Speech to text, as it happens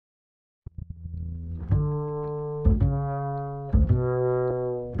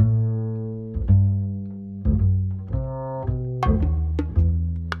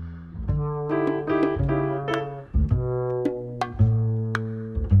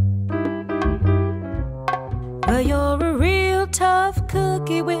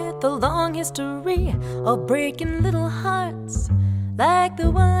monkey with a long history of breaking little hearts like the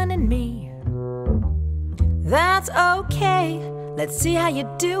one in me. That's okay, let's see how you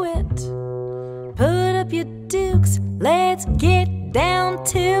do it. Put up your dukes, let's get down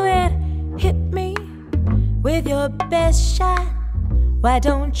to it. Hit me with your best shot. Why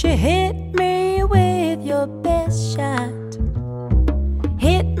don't you hit me with your best shot?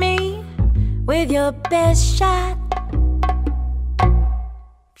 Hit me with your best shot.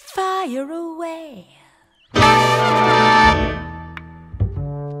 Fire away.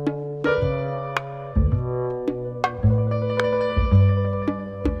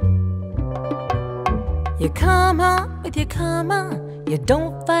 You come on with your come on, you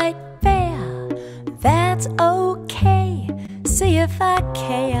don't fight fair. That's okay, see if I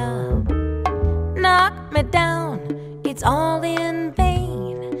care. Knock me down, it's all in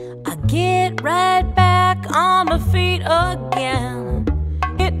vain. I get right back on my feet again.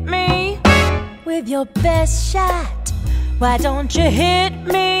 Hit me with your best shot. Why don't you hit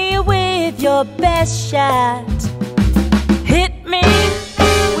me with your best shot? Hit me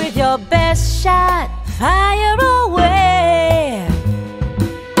with your best shot. Fire